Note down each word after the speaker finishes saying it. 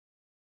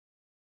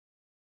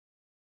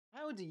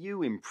How do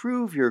you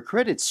improve your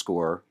credit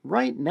score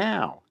right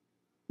now?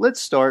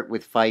 Let's start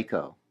with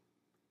FICO.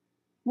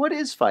 What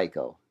is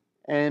FICO,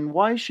 and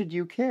why should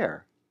you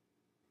care?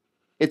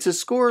 It's a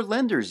score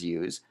lenders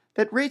use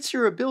that rates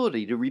your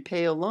ability to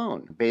repay a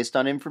loan based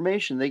on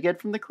information they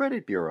get from the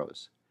credit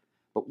bureaus.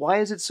 But why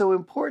is it so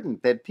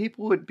important that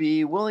people would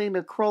be willing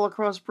to crawl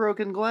across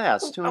broken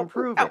glass to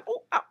improve it?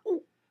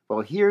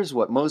 Well, here's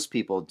what most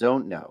people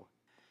don't know.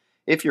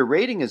 If your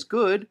rating is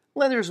good,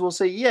 lenders will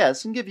say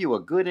yes and give you a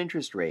good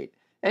interest rate,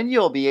 and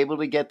you'll be able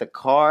to get the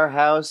car,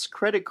 house,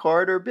 credit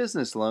card, or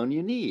business loan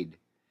you need.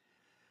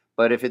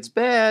 But if it's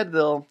bad,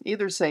 they'll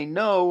either say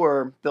no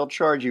or they'll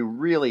charge you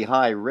really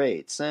high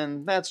rates,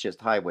 and that's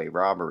just highway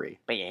robbery.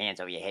 Put your hands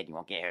over your head, you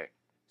won't get hurt.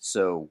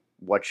 So,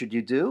 what should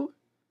you do?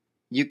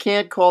 You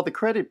can't call the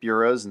credit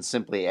bureaus and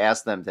simply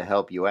ask them to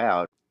help you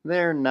out.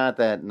 They're not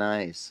that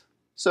nice.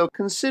 So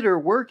consider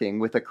working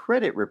with a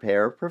credit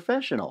repair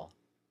professional.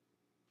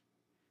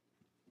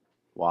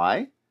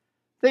 Why?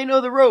 They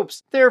know the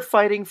ropes. They're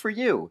fighting for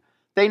you.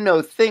 They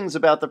know things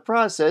about the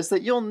process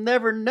that you'll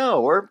never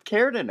know or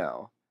care to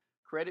know.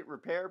 Credit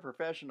repair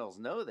professionals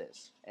know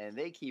this, and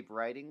they keep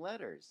writing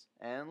letters,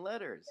 and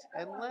letters,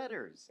 and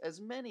letters,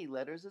 as many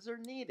letters as are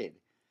needed.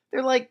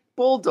 They're like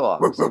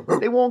bulldogs.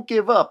 They won't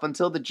give up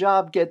until the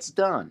job gets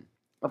done.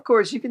 Of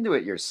course, you can do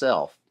it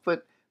yourself,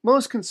 but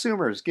most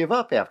consumers give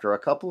up after a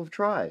couple of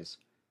tries.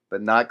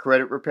 But not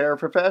credit repair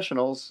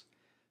professionals.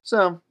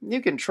 So,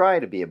 you can try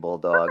to be a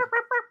bulldog.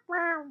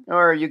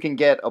 Or you can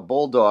get a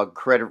bulldog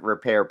credit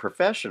repair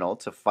professional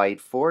to fight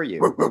for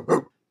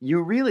you.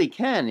 You really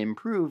can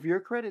improve your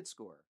credit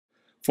score.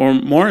 For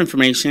more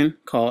information,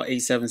 call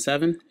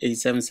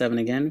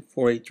 877-877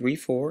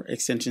 4834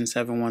 extension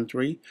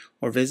 713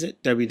 or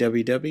visit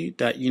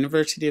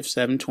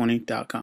www.universityofseven20.com.